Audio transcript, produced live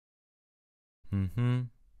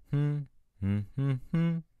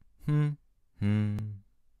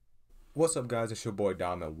What's up, guys? It's your boy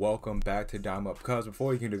Dime, and welcome back to dimeupcuz.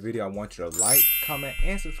 Before you get into the video, I want you to like, comment,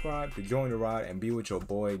 and subscribe to join the ride and be with your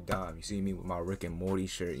boy Dime. You see me with my Rick and Morty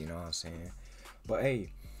shirt, you know what I'm saying? But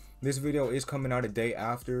hey, this video is coming out a day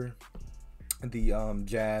after the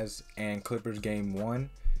Jazz and Clippers game 1.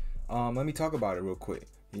 Let me talk about it real quick.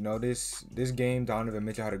 You know, this game, Donovan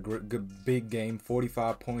Mitchell had a good big game,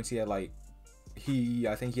 45 points. He had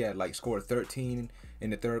I think he had scored 13 in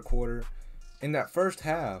the third quarter. In that first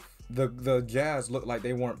half, the Jazz looked like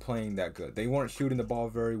they weren't playing that good. They weren't shooting the ball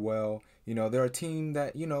very well. You know, they're a team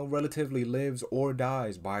that, you know, relatively lives or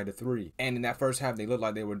dies by the three. And in that first half, they looked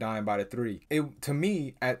like they were dying by the three. To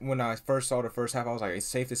me, when I first saw the first half, I was like, it's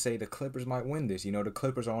safe to say the Clippers might win this. You know, the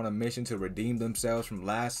Clippers are on a mission to redeem themselves from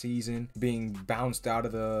last season, being bounced out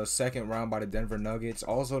of the second round by the Denver Nuggets.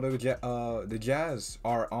 Also, the Jazz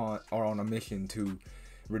are on a mission to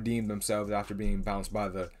redeem themselves after being bounced by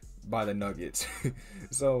the Nuggets.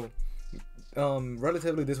 So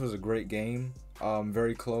relatively, this was a great game,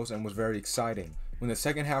 very close, and was very exciting. When the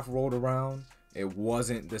second half rolled around, it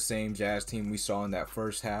wasn't the same Jazz team we saw in that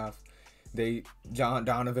first half.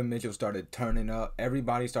 Donovan Mitchell started turning up.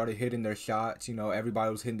 Everybody started hitting their shots. You know,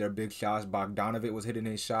 everybody was hitting their big shots. Bogdanovic was hitting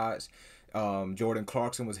his shots. Jordan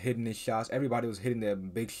Clarkson was hitting his shots. Everybody was hitting their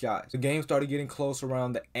big shots. The game started getting close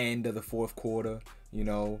around the end of the fourth quarter. You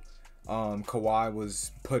know, Kawhi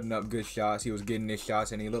was putting up good shots. He was getting his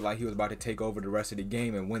shots, and he looked like he was about to take over the rest of the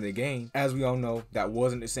game and win the game. As we all know, that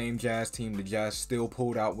wasn't the same Jazz team. The Jazz still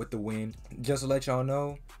pulled out with the win. Just to let y'all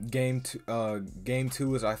know, game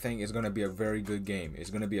two I think is going to be a very good game. It's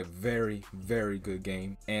going to be a very, very good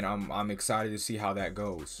game, and I'm excited to see how that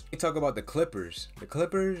goes. We talk about the Clippers. The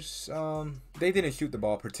Clippers, they didn't shoot the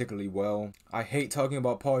ball particularly well. I hate talking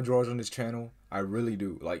about Paul George on this channel. I really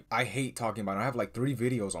do. I hate talking about him. I have 3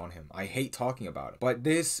 videos on him. I hate talking about him. But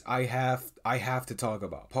this, I have to talk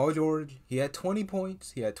about. Paul George, he had 20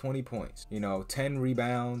 points. You know, 10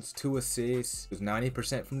 rebounds, 2 assists. He was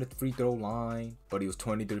 90% from the free throw line, but he was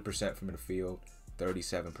 23% from the field,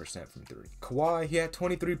 37% from 3. Kawhi, he had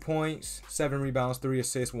 23 points, 7 rebounds, 3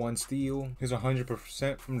 assists, 1 steal. He was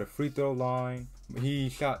 100% from the free throw line. He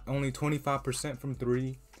shot only 25% from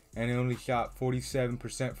 3. And he only shot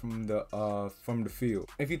 47% from the field.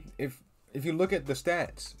 If you look at the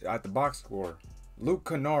stats at the box score, Luke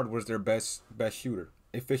Kennard was their best shooter,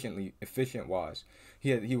 efficient wise.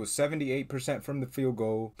 He was 78% from the field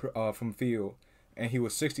goal from field, and he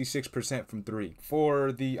was 66% from 3.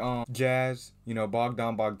 For the Jazz, you know,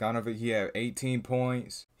 Bogdanovic, he had 18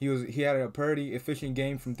 points. He had a pretty efficient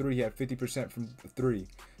game from 3. He had 50% from 3.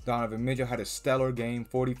 Donovan Mitchell had a stellar game,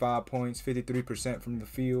 45 points, 53% from the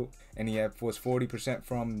field, and he was 40%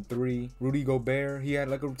 from 3. Rudy Gobert, he had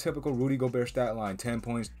like a typical Rudy Gobert stat line, 10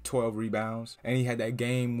 points, 12 rebounds, and he had that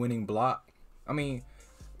game-winning block. I mean,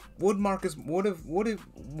 would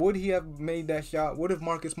he have made that shot? Would have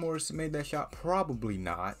Marcus Morris made that shot? Probably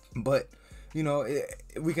not, but you know,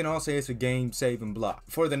 we can all say it's a game-saving block.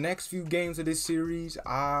 For the next few games of this series,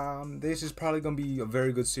 this is probably going to be a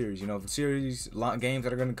very good series. You know, games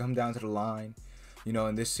that are going to come down to the line. You know,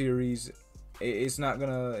 in this series, it's not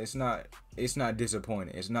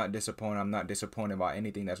disappointing. It's not disappointing. I'm not disappointed by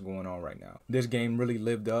anything that's going on right now. This game really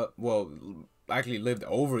lived up. Well, actually lived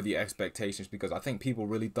over the expectations, because I think people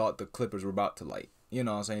really thought the Clippers were about to, you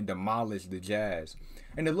know what I'm saying, demolish the Jazz.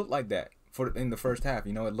 And it looked like that. In the first half,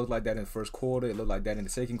 you know, it looked like that in the first quarter. It looked like that in the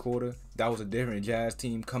second quarter. That was a different Jazz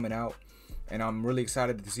team coming out, and I'm really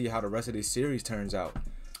excited to see how the rest of this series turns out.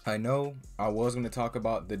 I know I was going to talk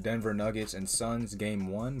about the Denver Nuggets and Suns game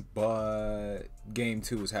 1, but game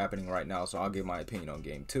 2 is happening right now, so I'll give my opinion on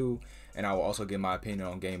game 2, and I will also give my opinion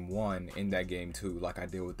on game 1 in that game 2, like I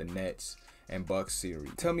did with the Nets and Bucks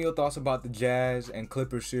series. Tell me your thoughts about the Jazz and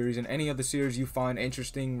Clippers series and any other series you find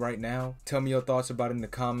interesting right now. Tell me your thoughts about it in the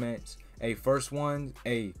comments. Hey, first one,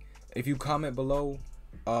 hey, if you comment below,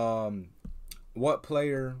 what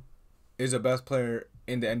player is the best player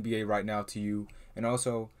in the NBA right now to you? And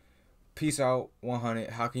also, peace out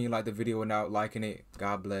 100. How can you like the video without liking it?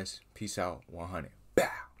 God bless. Peace out 100.